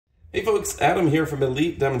Hey folks, Adam here from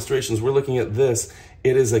Elite Demonstrations. We're looking at this.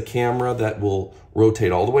 It is a camera that will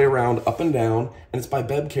rotate all the way around, up and down, and it's by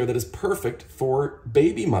Bebcare that is perfect for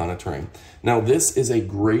baby monitoring. Now this is a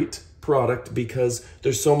great product because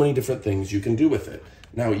there's so many different things you can do with it.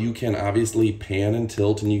 Now you can obviously pan and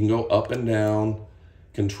tilt and you can go up and down,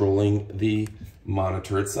 controlling the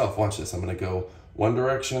monitor itself. Watch this, I'm gonna go one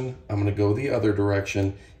direction, I'm gonna go the other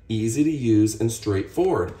direction. Easy to use and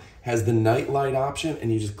straightforward. Has the night light option,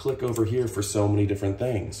 and you just click over here for so many different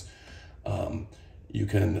things. You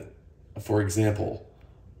can, for example,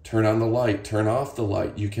 turn on the light, turn off the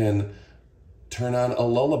light. You can turn on a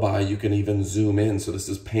lullaby. You can even zoom in. So this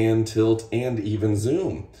is pan, tilt, and even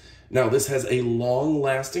zoom. Now this has a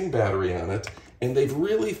long-lasting battery on it, and they've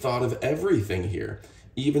really thought of everything here.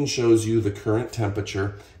 Even shows you the current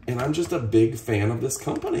temperature, and I'm just a big fan of this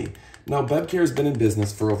company. Now Bebcare has been in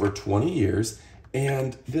business for over 20 years,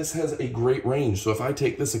 and this has a great range. So if I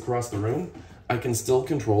take this across the room, I can still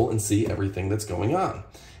control and see everything that's going on.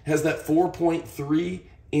 It has that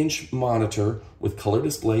 4.3-inch monitor with color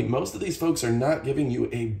display. Most of these folks are not giving you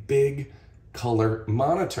a big color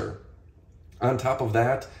monitor. On top of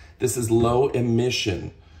that, this is low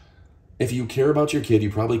emission. If you care about your kid,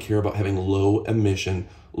 you probably care about having low emission,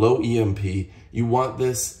 low EMP. You want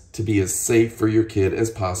this to be as safe for your kid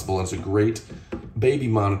as possible. And it's a great baby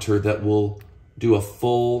monitor that will do a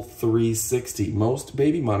full 360. Most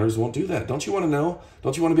baby monitors won't do that. Don't you want to know?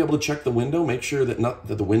 Don't you want to be able to check the window? Make sure that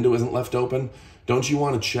that the window isn't left open? Don't you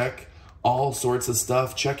want to check all sorts of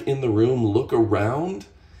stuff? Check in the room, look around.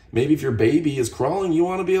 Maybe if your baby is crawling, you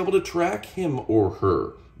want to be able to track him or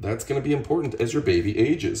her. That's going to be important as your baby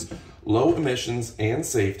ages. Low emissions and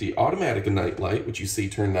safety, automatic night light, which you see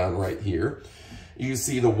turned on right here. You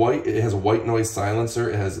see the white, it has a white noise silencer,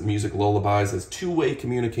 it has music lullabies, it has two-way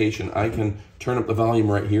communication. I can turn up the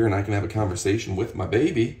volume right here and I can have a conversation with my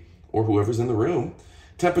baby or whoever's in the room.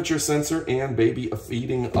 Temperature sensor and baby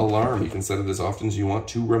feeding alarm. You can set it as often as you want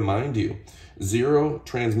to remind you. 0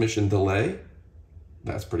 transmission delay.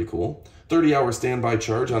 That's pretty cool. 30-hour standby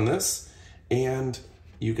charge on this. And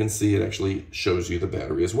you can see it actually shows you the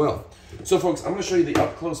battery as well. So folks, I'm gonna show you the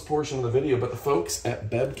up close portion of the video, but the folks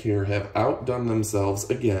at Bebcare have outdone themselves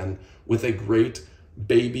again with a great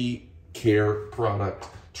baby care product.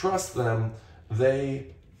 Trust them,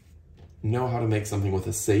 they know how to make something with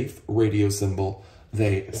a safe radio signal,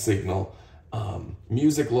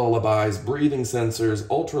 music lullabies, breathing sensors,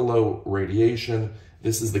 ultra low radiation.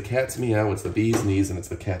 This is the cat's meow, it's the bee's knees, and it's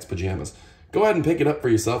the cat's pajamas. Go ahead and pick it up for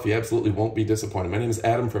yourself. You absolutely won't be disappointed. My name is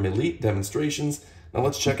Adam from Elite Demonstrations. Now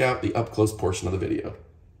let's check out the up-close portion of the video.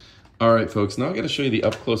 All right, folks, now I got to show you the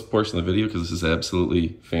up-close portion of the video because this is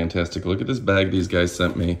absolutely fantastic. Look at this bag these guys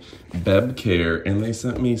sent me, Bebcare, and they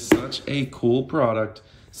sent me such a cool product.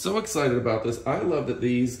 So excited about this. I love that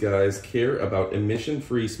these guys care about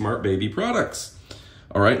emission-free smart baby products.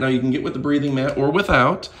 All right, now you can get with the breathing mat or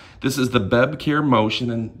without. This is the Bebcare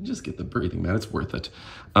Motion, and just get the breathing mat, it's worth it.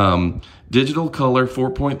 Digital color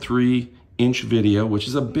 4.3-inch video, which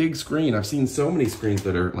is a big screen. I've seen so many screens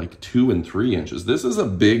that are like 2 and 3 inches. This is a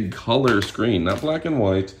big color screen, not black and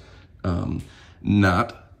white,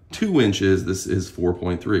 not 2 inches. This is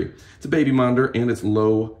 4.3. It's a baby monitor and it's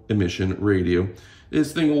low emission radio.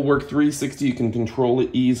 This thing will work 360. You can control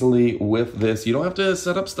it easily with this. You don't have to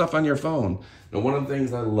set up stuff on your phone. Now, one of the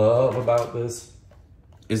things I love about this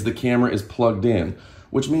is the camera is plugged in,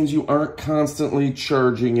 which means you aren't constantly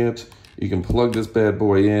charging it. You can plug this bad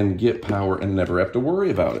boy in, get power, and never have to worry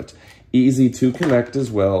about it. Easy to connect as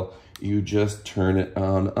well. You just turn it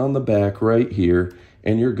on the back right here,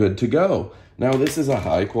 and you're good to go. Now, this is a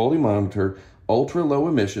high-quality monitor, ultra low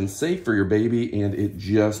emission, safe for your baby, and it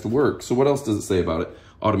just works. So what else does it say about it?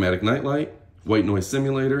 Automatic night light, white noise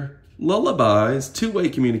simulator, lullabies, two-way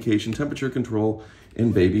communication, temperature control,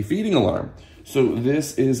 and baby feeding alarm. So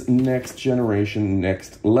this is next generation,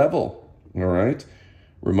 next level, all right?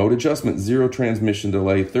 Remote adjustment, 0 transmission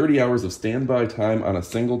delay, 30 hours of standby time on a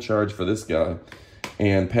single charge for this guy,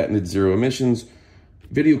 and patented 0 emissions,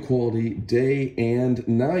 video quality day and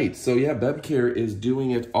night. So yeah, Bebcare is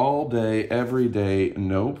doing it all day, every day,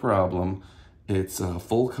 no problem. It's a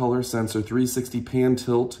full color sensor, 360 pan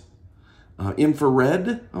tilt,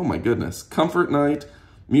 infrared, oh my goodness, comfort night,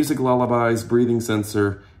 music lullabies, breathing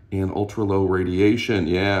sensor, and ultra low radiation,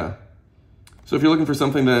 yeah. So if you're looking for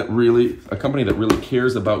something that really, a company that really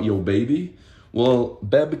cares about your baby, well,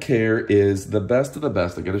 Bebcare is the best of the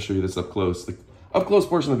best. I gotta show you this up close. The up close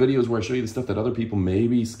portion of the video is where I show you the stuff that other people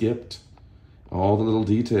maybe skipped. All the little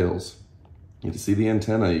details. You get to see the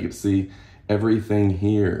antenna, you get to see everything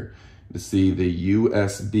here. You get to see the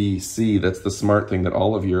USB-C, that's the smart thing that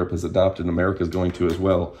all of Europe has adopted and America is going to as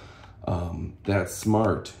well. That's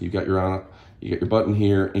smart. You got your button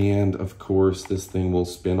here, and of course this thing will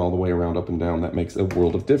spin all the way around, up and down. That makes a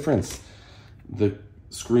world of difference. The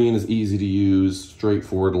screen is easy to use,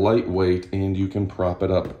 straightforward, lightweight, and you can prop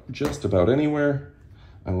it up just about anywhere.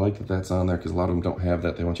 I like that that's on there because a lot of them don't have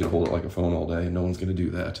that. They want you to hold it like a phone all day, and no one's going to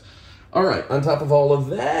do that. All right, on top of all of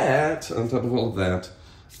that,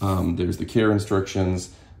 there's the care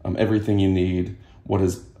instructions, everything you need. What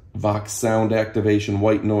is Vox sound activation,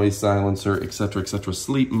 white noise silencer, etc., etc.,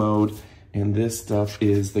 sleep mode. And this stuff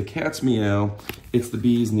is the cat's meow, it's the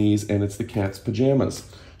bee's knees, and it's the cat's pajamas.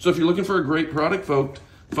 So if you're looking for a great product,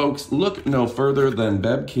 folks, look no further than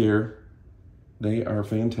Bebcare. They are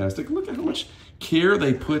fantastic. Look at how much care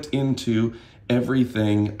they put into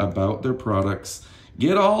everything about their products.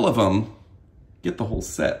 Get all of them. Get the whole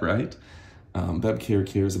set, right? Bebcare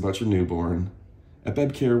cares about your newborn. At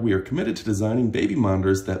Bebcare, we are committed to designing baby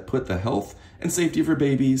monitors that put the health and safety of your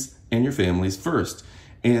babies and your families first.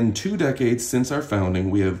 And 2 decades since our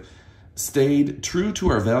founding, we have stayed true to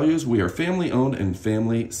our values. We are family-owned and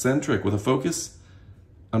family-centric with a focus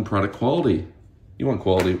on product quality. You want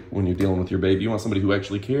quality when you're dealing with your baby. You want somebody who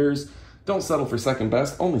actually cares. Don't settle for second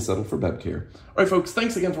best, only settle for Bebcare. All right, folks,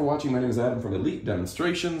 thanks again for watching. My name is Adam from Elite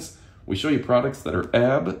Demonstrations. We show you products that are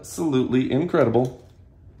absolutely incredible,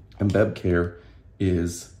 and Bebcare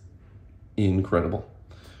is incredible.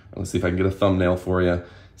 Let's see if I can get a thumbnail for you.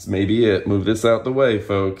 This may be it. Move this out the way,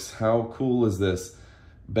 folks. How cool is this?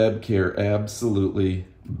 Bebcare, absolutely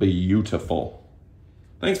beautiful.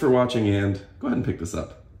 Thanks for watching, and go ahead and pick this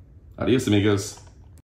up. Adios, amigos.